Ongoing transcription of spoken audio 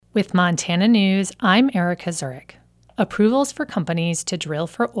With Montana News, I'm Erica Zurich. Approvals for companies to drill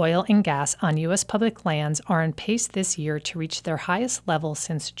for oil and gas on U.S. public lands are on pace this year to reach their highest level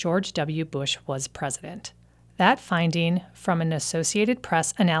since George W. Bush was president. That finding from an Associated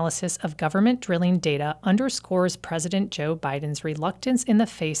Press analysis of government drilling data underscores President Joe Biden's reluctance in the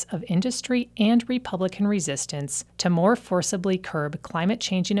face of industry and Republican resistance to more forcibly curb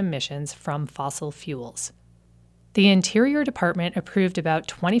climate-changing emissions from fossil fuels. The Interior Department approved about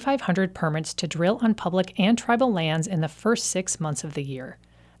 2,500 permits to drill on public and tribal lands in the first 6 months of the year.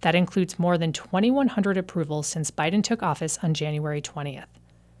 That includes more than 2,100 approvals since Biden took office on January 20th.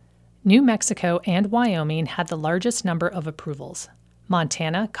 New Mexico and Wyoming had the largest number of approvals.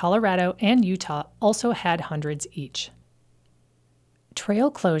 Montana, Colorado, and Utah also had hundreds each.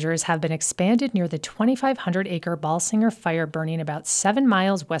 Trail closures have been expanded near the 2,500-acre Balsinger fire burning about 7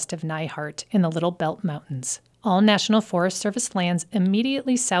 miles west of Neihart in the Little Belt Mountains. All National Forest Service lands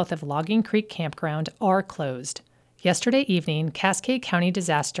immediately south of Logging Creek Campground are closed. Yesterday evening, Cascade County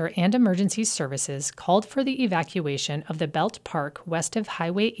Disaster and Emergency Services called for the evacuation of the Belt Park west of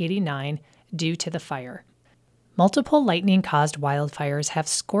Highway 89 due to the fire. Multiple lightning-caused wildfires have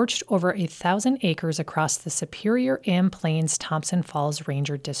scorched over 1,000 acres across the Superior and Plains Thompson Falls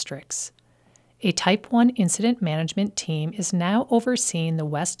Ranger districts. A Type 1 incident management team is now overseeing the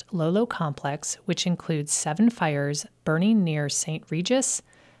West Lolo complex, which includes 7 fires burning near St. Regis,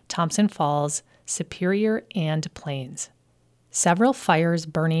 Thompson Falls, Superior, and Plains. Several fires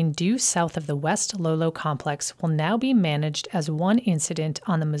burning due south of the West Lolo complex will now be managed as one incident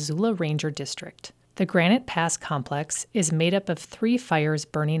on the Missoula Ranger District. The Granite Pass complex is made up of 3 fires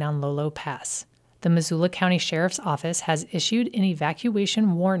burning on Lolo Pass. The Missoula County Sheriff's Office has issued an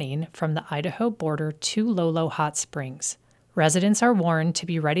evacuation warning from the Idaho border to Lolo Hot Springs. Residents are warned to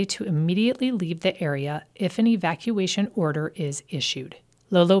be ready to immediately leave the area if an evacuation order is issued.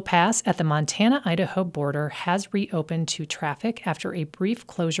 Lolo Pass at the Montana-Idaho border has reopened to traffic after a brief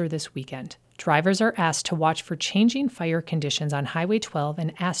closure this weekend. Drivers are asked to watch for changing fire conditions on Highway 12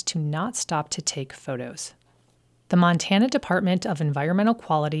 and asked to not stop to take photos. The Montana Department of Environmental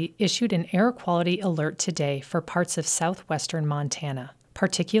Quality issued an air quality alert today for parts of southwestern Montana.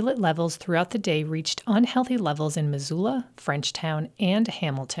 Particulate levels throughout the day reached unhealthy levels in Missoula, Frenchtown, and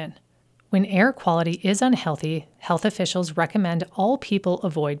Hamilton. When air quality is unhealthy, health officials recommend all people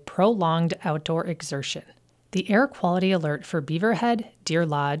avoid prolonged outdoor exertion. The air quality alert for Beaverhead, Deer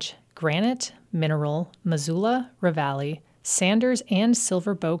Lodge, Granite, Mineral, Missoula, Ravalli, Sanders, and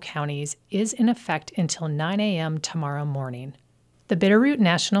Silver Bow counties is in effect until 9 a.m. tomorrow morning. The Bitterroot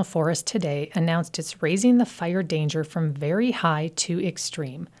National Forest today announced it's raising the fire danger from very high to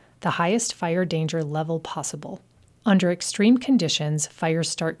extreme, the highest fire danger level possible. Under extreme conditions, fires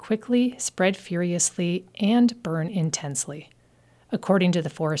start quickly, spread furiously, and burn intensely. According to the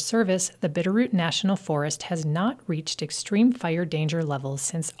Forest Service, the Bitterroot National Forest has not reached extreme fire danger levels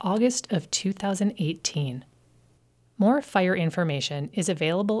since August of 2018. More fire information is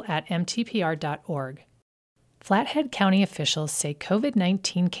available at mtpr.org. Flathead County officials say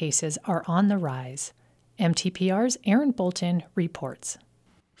COVID-19 cases are on the rise. MTPR's Aaron Bolton reports.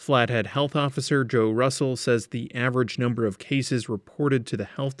 Flathead Health Officer Joe Russell says the average number of cases reported to the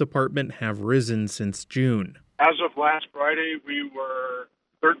health department have risen since June. As of last Friday, we were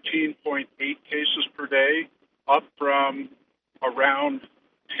 13.8 cases per day, up from around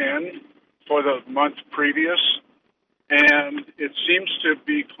 10 for the month previous. And it seems to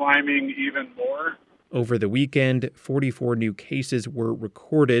be climbing even more. Over the weekend, 44 new cases were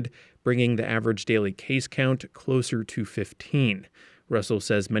recorded, bringing the average daily case count closer to 15. Russell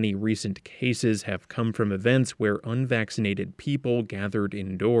says many recent cases have come from events where unvaccinated people gathered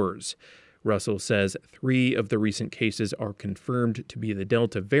indoors. Russell says 3 of the recent cases are confirmed to be the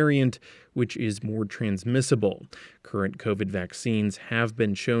Delta variant, which is more transmissible. Current COVID vaccines have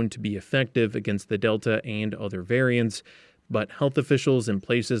been shown to be effective against the Delta and other variants, but health officials in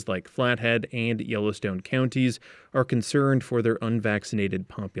places like Flathead and Yellowstone counties are concerned for their unvaccinated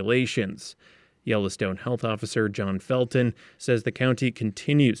populations. Yellowstone Health Officer John Felton says the county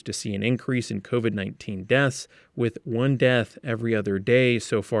continues to see an increase in COVID-19 deaths, with 1 death every other day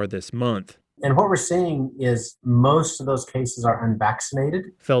so far this month. And what we're seeing is most of those cases are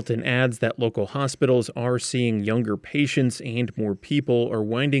unvaccinated. Felton adds that local hospitals are seeing younger patients and more people are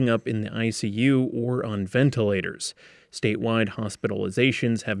winding up in the ICU or on ventilators. Statewide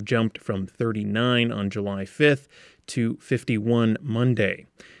hospitalizations have jumped from 39 on July 5th to 51 Monday.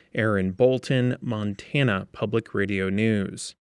 Aaron Bolton, Montana Public Radio News.